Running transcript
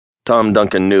Tom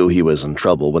Duncan knew he was in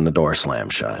trouble when the door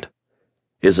slammed shut.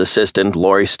 His assistant,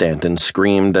 Laurie Stanton,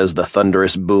 screamed as the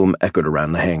thunderous boom echoed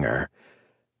around the hangar.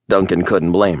 Duncan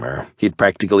couldn't blame her. He'd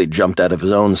practically jumped out of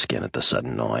his own skin at the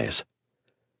sudden noise.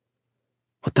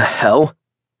 "What the hell?"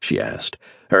 she asked,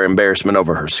 her embarrassment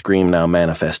over her scream now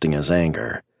manifesting as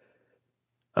anger.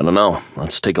 "I don't know.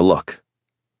 Let's take a look."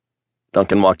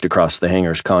 Duncan walked across the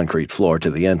hangar's concrete floor to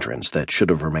the entrance that should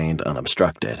have remained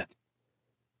unobstructed.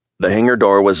 The hangar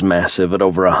door was massive at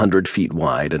over 100 feet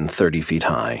wide and 30 feet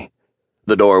high.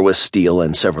 The door was steel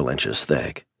and several inches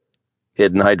thick.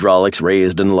 Hidden hydraulics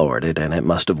raised and lowered it, and it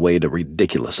must have weighed a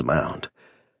ridiculous amount.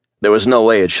 There was no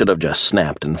way it should have just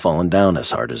snapped and fallen down as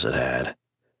hard as it had.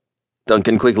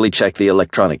 Duncan quickly checked the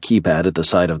electronic keypad at the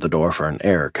side of the door for an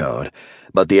error code,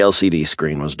 but the LCD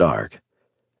screen was dark.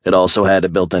 It also had a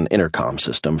built-in intercom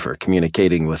system for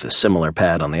communicating with a similar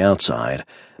pad on the outside,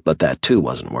 but that too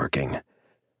wasn't working.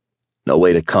 No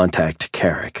way to contact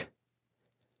Carrick.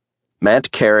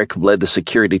 Matt Carrick led the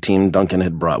security team Duncan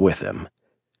had brought with him.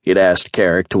 He'd asked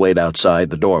Carrick to wait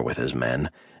outside the door with his men,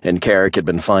 and Carrick had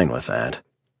been fine with that.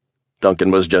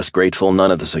 Duncan was just grateful none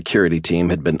of the security team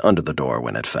had been under the door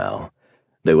when it fell.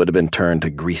 They would have been turned to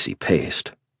greasy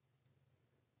paste.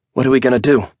 "What are we going to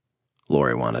do?"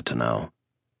 Laurie wanted to know.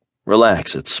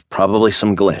 "Relax, it's probably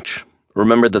some glitch.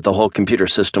 Remember that the whole computer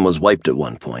system was wiped at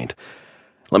one point.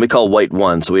 Let me call White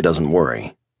 1 so he doesn't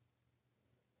worry."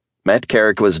 Matt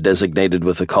Carrick was designated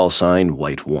with the call sign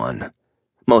White 1.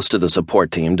 Most of the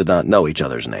support team did not know each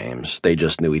other's names, they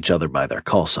just knew each other by their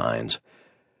call signs.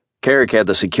 Carrick had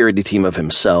the security team of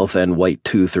himself and White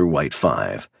 2 through White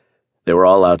 5. They were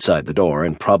all outside the door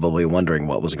and probably wondering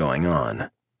what was going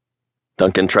on.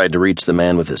 Duncan tried to reach the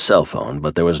man with his cell phone,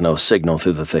 but there was no signal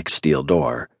through the thick steel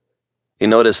door. He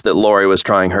noticed that Laurie was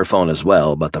trying her phone as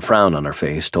well, but the frown on her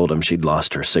face told him she'd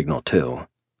lost her signal too.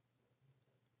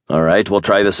 "All right, we'll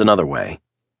try this another way,"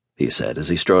 he said as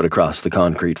he strode across the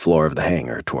concrete floor of the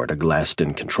hangar toward a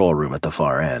glassed-in control room at the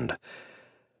far end.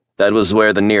 That was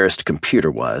where the nearest computer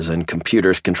was, and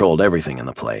computers controlled everything in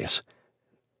the place.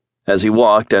 As he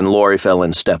walked and Laurie fell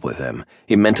in step with him,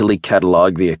 he mentally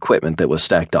cataloged the equipment that was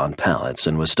stacked on pallets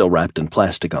and was still wrapped in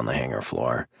plastic on the hangar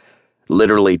floor.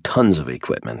 Literally tons of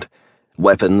equipment.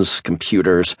 Weapons,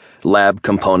 computers, lab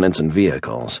components, and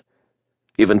vehicles.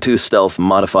 Even 2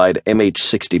 stealth-modified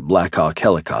MH-60 Blackhawk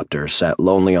helicopters sat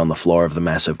lonely on the floor of the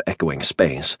massive echoing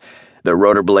space, their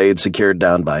rotor blades secured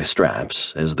down by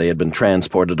straps, as they had been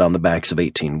transported on the backs of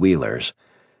 18-wheelers.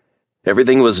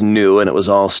 Everything was new, and it was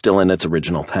all still in its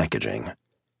original packaging.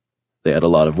 They had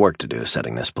a lot of work to do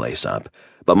setting this place up,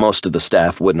 but most of the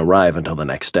staff wouldn't arrive until the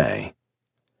next day.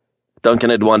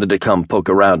 Duncan had wanted to come poke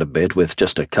around a bit with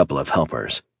just a couple of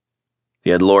helpers.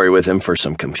 He had Laurie with him for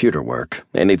some computer work,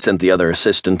 and he'd sent the other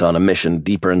assistant on a mission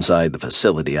deeper inside the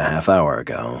facility a half-hour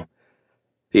ago.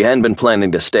 He hadn't been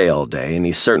planning to stay all day, and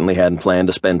he certainly hadn't planned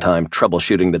to spend time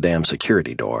troubleshooting the damn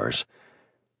security doors.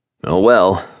 Oh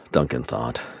well, Duncan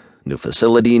thought. New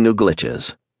facility, new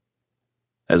glitches.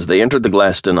 As they entered the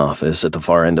glassed-in office at the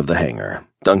far end of the hangar,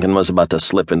 Duncan was about to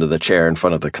slip into the chair in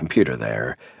front of the computer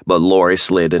there, but Laurie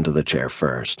slid into the chair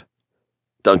first.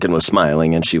 Duncan was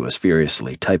smiling, and she was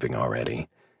furiously typing already.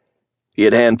 He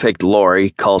had handpicked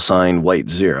Laurie, Callsign White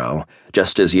 0,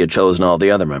 just as he had chosen all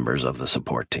the other members of the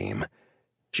support team.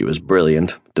 She was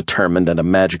brilliant, determined, and a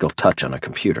magical touch on a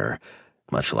computer,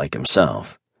 much like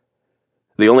himself.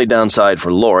 The only downside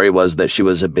for Laurie was that she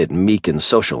was a bit meek in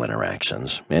social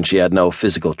interactions, and she had no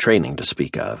physical training to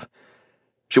speak of.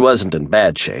 She wasn't in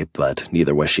bad shape, but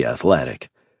neither was she athletic,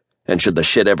 and should the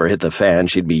shit ever hit the fan,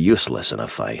 she'd be useless in a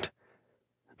fight.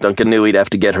 Duncan knew he'd have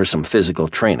to get her some physical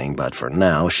training, but for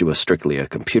now she was strictly a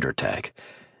computer tech,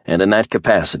 and in that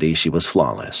capacity she was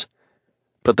flawless.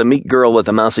 Put the meek girl with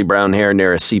the mousy brown hair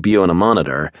near a CPU and a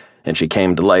monitor, and she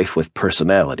came to life with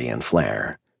personality and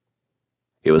flair.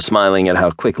 He was smiling at how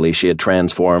quickly she had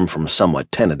transformed from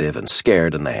somewhat tentative and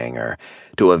scared in the hangar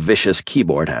to a vicious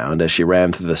keyboard hound as she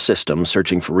ran through the system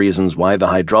searching for reasons why the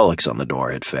hydraulics on the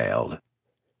door had failed.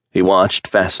 He watched,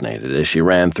 fascinated, as she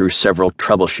ran through several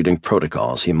troubleshooting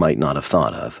protocols he might not have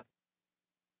thought of.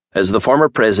 As the former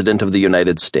President of the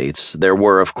United States, there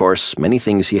were, of course, many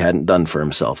things he hadn't done for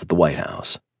himself at the White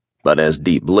House. But as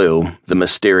Deep Blue, the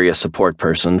mysterious support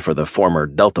person for the former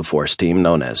Delta Force team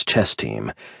known as Chess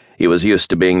Team, he was used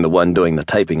to being the one doing the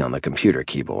typing on the computer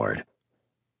keyboard.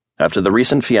 After the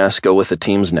recent fiasco with the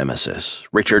team's nemesis,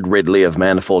 Richard Ridley of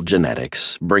Manifold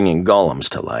Genetics, bringing golems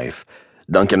to life,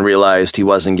 Duncan realized he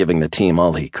wasn't giving the team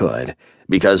all he could,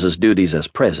 because his duties as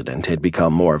president had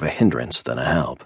become more of a hindrance than a help.